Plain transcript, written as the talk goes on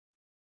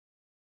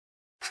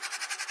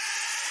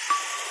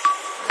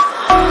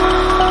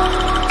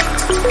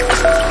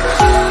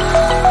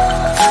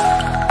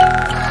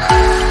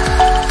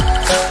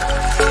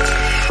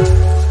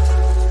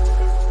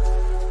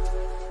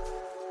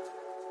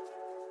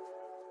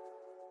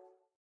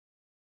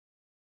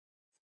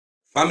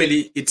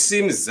Family, it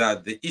seems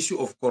that the issue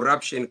of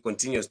corruption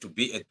continues to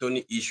be a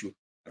thorny issue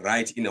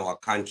right in our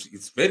country.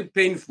 It's very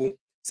painful,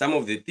 some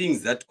of the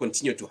things that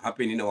continue to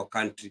happen in our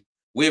country.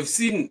 We have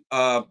seen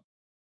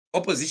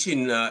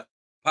opposition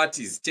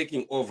parties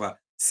taking over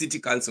city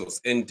councils,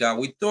 and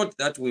we thought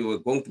that we were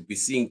going to be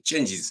seeing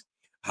changes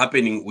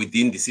happening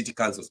within the city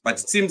councils. But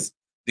it seems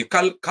the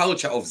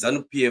culture of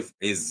ZANU-PF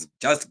has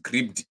just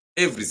gripped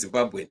every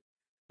Zimbabwean.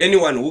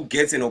 Anyone who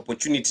gets an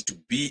opportunity to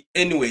be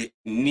anywhere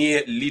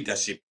near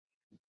leadership,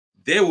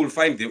 they will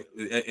find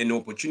an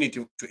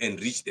opportunity to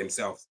enrich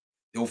themselves.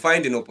 They will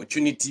find an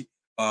opportunity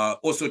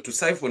also to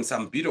siphon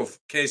some bit of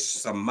cash,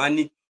 some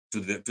money to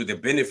the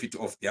benefit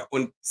of their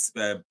own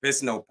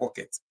personal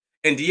pockets.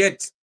 And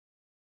yet,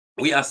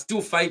 we are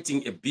still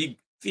fighting a big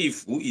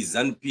thief who is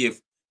ZANU-PF,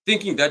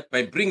 thinking that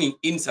by bringing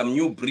in some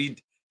new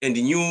breed and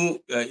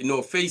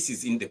new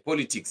faces in the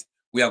politics,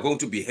 we are going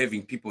to be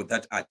having people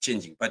that are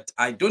changing. But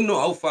I don't know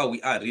how far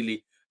we are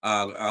really,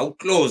 how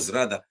close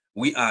rather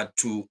we are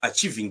to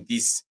achieving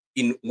this,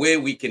 in where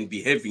we can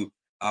be having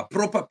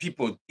proper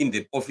people in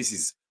the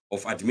offices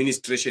of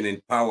administration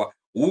and power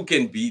who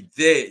can be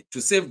there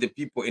to serve the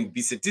people and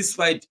be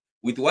satisfied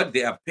with what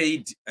they are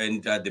paid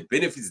and the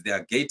benefits they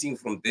are getting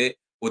from there,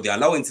 or the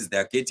allowances they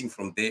are getting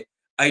from there.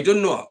 I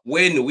don't know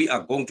when we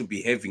are going to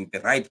be having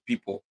the right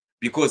people,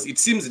 because it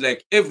seems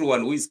like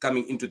everyone who is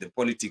coming into the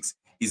politics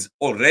is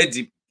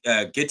already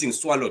getting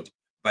swallowed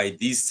by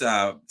this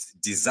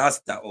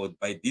disaster, or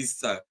by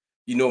this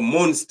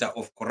monster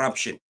of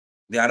corruption.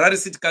 The Harare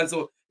City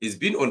Council has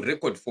been on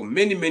record for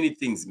many, many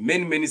things.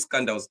 Many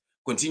scandals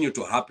continue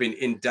to happen.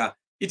 And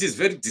it is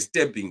very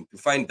disturbing to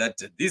find that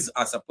these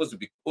are supposed to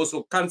be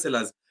also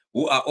councillors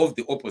who are of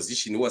the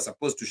opposition, who are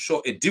supposed to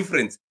show a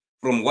difference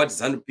from what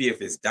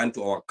ZANU-PF has done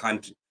to our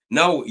country.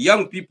 Now,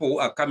 young people who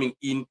are coming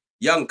in,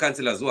 young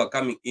councillors who are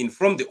coming in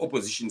from the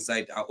opposition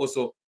side are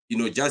also,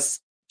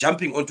 just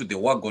jumping onto the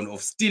wagon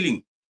of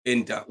stealing.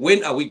 And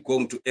when are we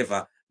going to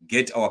ever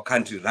get our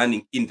country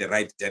running in the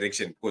right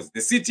direction? Because the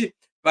city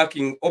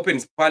parking, Open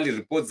Pali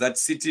reports that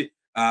city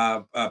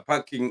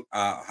parking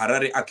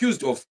Harare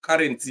accused of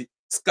currency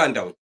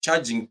scandal,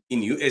 charging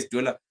in US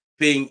dollar,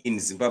 paying in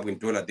Zimbabwean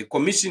dollar. The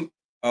Commission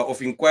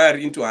of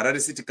Inquiry into Harare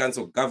City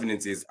Council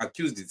governance has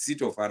accused the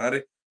city of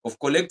Harare of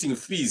collecting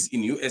fees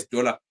in US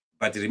dollar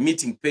but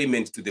remitting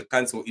payment to the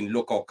council in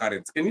local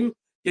currency. Can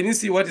you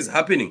see what is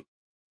happening?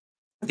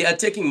 They are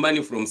taking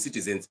money from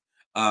citizens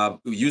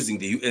using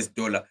the US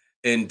dollar,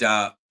 and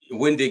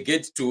when they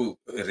get to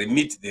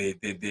remit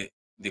the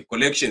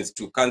collections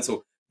to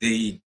council,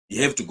 they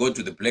have to go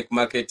to the black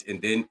market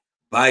and then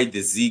buy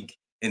the ZIG,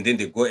 and then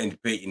they go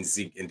and pay in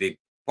ZIG, and they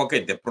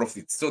pocket the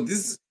profits. So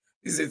this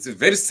is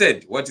very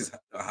sad what is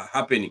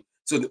happening.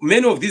 So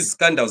many of these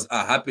scandals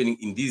are happening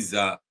in these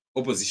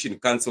opposition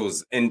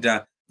councils, and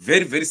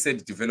very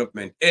sad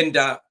development. And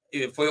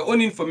for your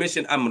own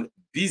information, I'm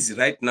busy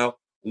right now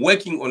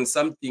working on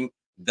something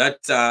that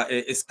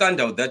a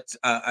scandal that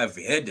I've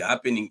heard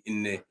happening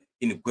in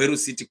Gweru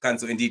City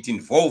Council, and it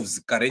involves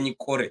Karenyi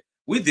Kore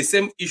with the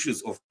same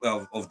issues of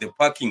the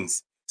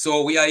parkings.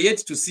 So we are yet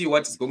to see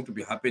what is going to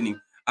be happening.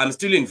 I'm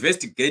still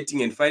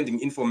investigating and finding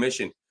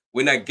information.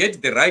 When I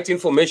get the right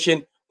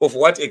information of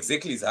what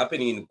exactly is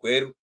happening in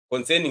Gweru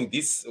concerning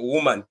this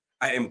woman,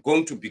 I am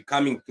going to be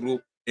coming through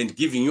and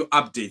giving you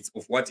updates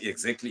of what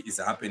exactly is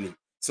happening.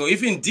 So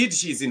if indeed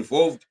she is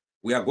involved,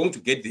 we are going to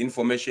get the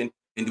information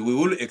and we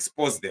will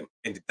expose them.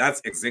 And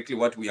that's exactly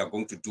what we are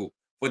going to do,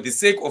 for the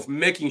sake of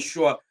making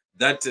sure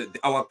that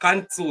our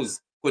councils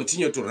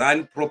continue to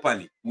run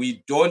properly.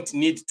 We don't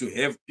need to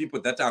have people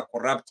that are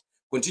corrupt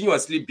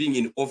continuously being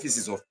in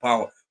offices of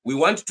power. We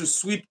want to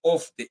sweep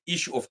off the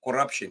issue of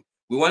corruption.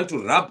 We want to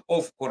rub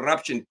off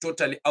corruption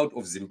totally out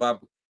of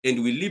Zimbabwe,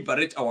 and we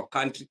liberate our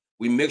country.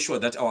 We make sure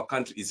that our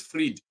country is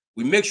freed.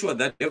 We make sure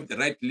that we have the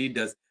right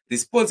leaders,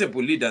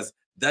 responsible leaders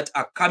that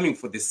are coming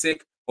for the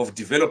sake of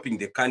developing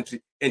the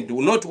country, and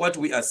not what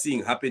we are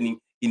seeing happening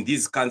in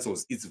these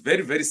councils. It's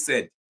very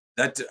sad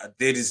that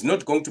there is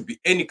not going to be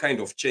any kind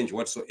of change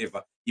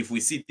whatsoever if we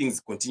see things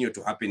continue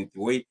to happen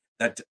the way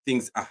that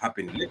things are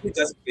happening. Let me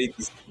just say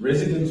this.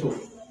 Residents of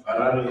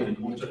Harare and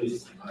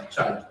motorists are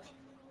charged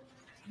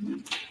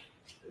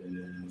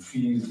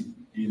fees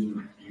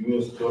in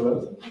US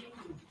dollars.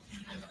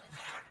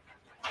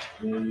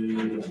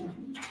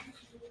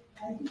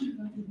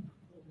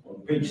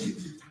 On page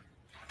 6.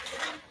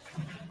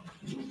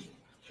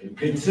 And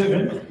page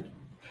 7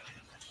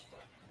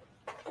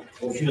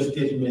 of your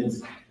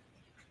statements,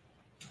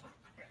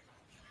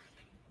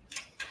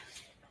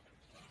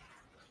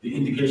 the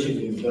indication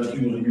is that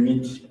you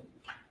remit,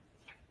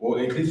 or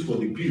at least for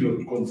the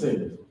period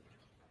concerned,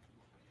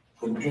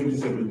 from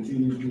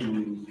 2017 to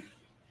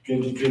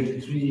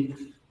 2023,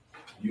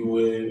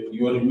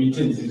 your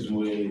remittances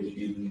were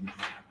in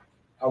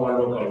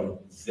our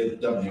local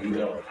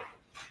ZWL.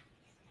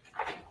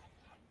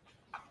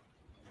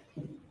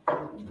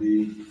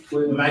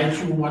 Might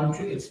you want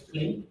to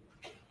explain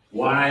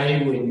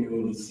why, when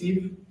you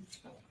receive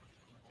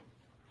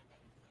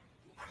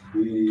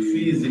the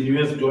fees in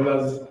US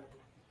dollars,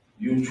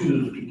 you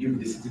choose to give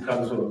the city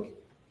council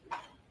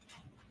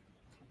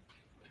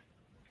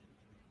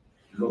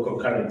local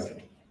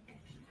currency?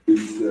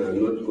 It's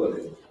not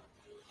correct.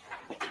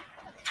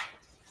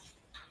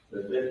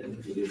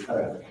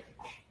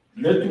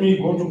 Let me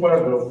go to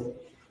paragraph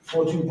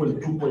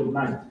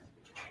 14.2.9.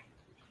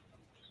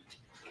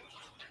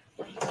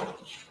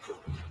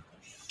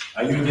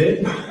 Are you there?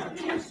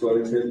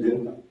 Sorry,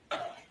 Captain.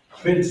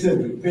 Page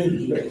 7,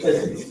 page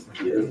 6.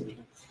 Yes.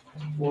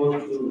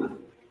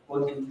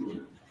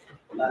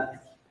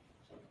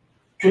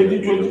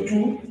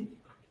 2022,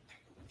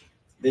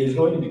 there is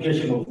no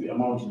indication of the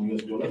amount in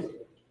US dollars,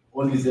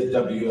 only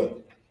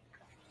ZWL.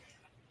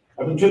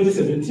 I mean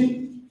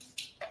 2017,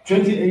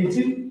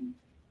 2018,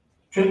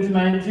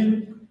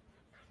 2019,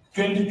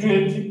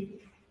 2020,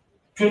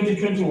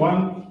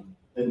 2021,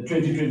 and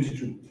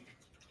 2022.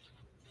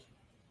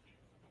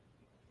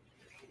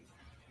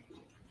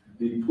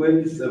 The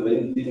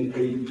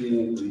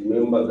 2017-18,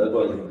 remember that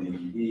was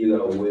the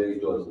era where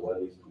it was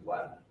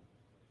 1:1.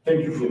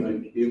 Thank you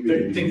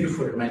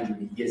for reminding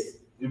me. Yes.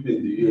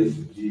 Even the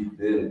USD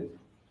then,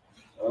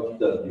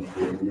 after the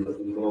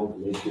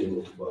inauguration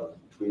of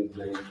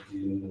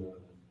 2019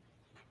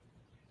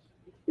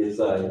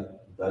 SI,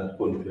 that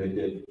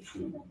converted to.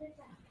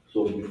 So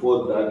before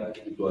that,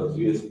 it was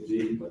USD,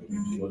 but we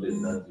noted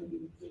that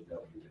in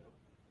ZWL.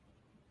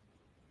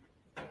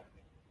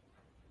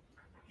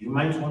 You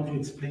might want to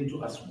explain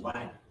to us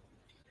why.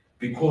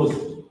 Because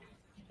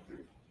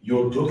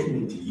your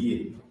document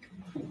here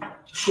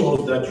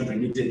shows that you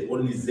remitted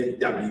only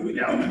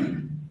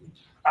ZWL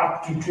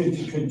up to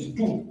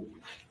 2022.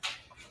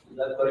 Is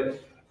that correct?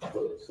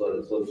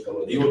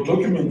 Sorry. Your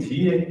document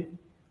here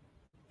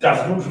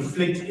does not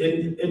reflect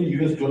any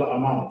US dollar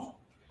amount.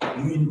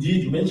 You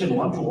indeed mention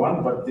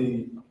 1-to-1, but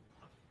the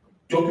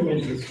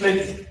document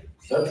reflects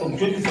that from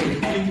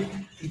 2017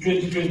 to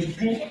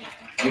 2022,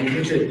 you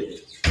remitted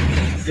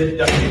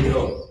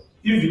ZWL,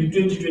 even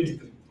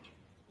 2023.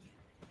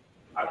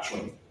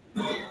 Actually.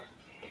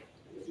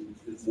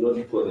 It's not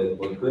correct.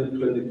 For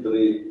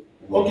 2023,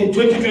 okay,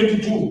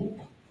 2022.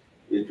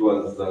 It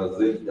was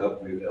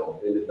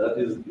ZWL, and that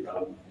is the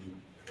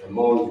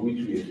amount which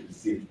we have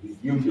received. We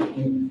give the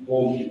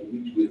form in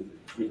which we have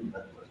received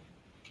that money.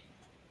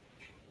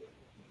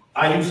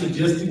 Are you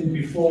suggesting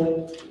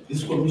before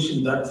this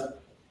commission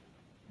that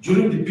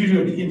during the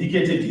period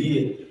indicated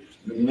here,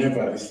 you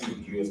never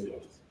received US dollars?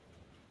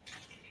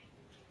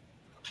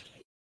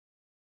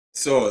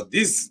 So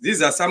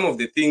these are some of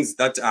the things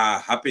that are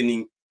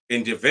happening,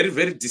 and they're very,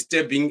 very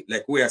disturbing.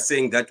 Like we are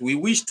saying, that we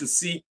wish to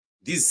see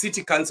these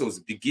city councils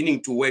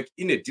beginning to work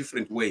in a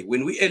different way.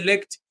 When we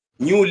elect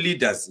new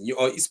leaders,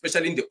 or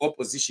especially in the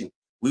opposition,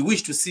 we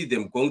wish to see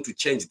them going to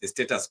change the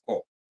status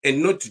quo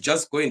and not to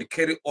just go and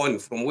carry on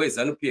from where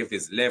ZANU-PF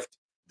has left.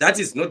 That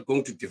is not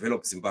going to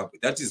develop Zimbabwe.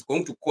 That is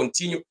going to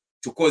continue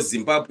to cause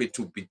Zimbabwe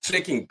to be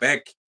trekking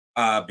back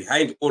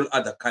behind all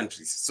other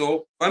countries.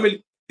 So,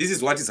 family, this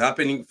is what is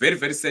happening. Very,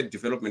 very sad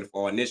development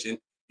for our nation.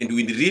 And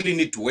we really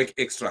need to work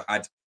extra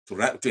hard to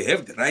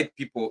have the right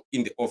people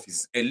in the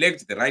office,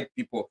 elect the right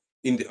people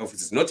in the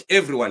offices. Not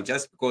everyone,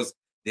 just because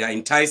they are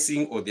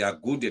enticing or they are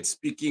good at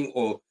speaking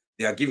or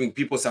they are giving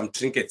people some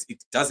trinkets.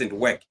 It doesn't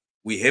work.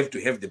 We have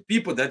to have the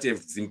people that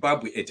have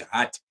Zimbabwe at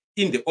heart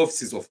in the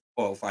offices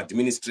of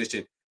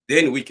administration.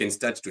 Then we can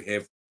start to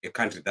have a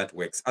country that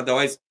works.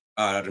 Otherwise,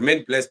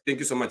 remain blessed. Thank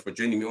you so much for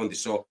joining me on the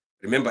show.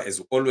 Remember, as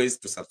always,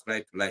 to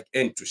subscribe, to like,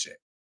 and to share.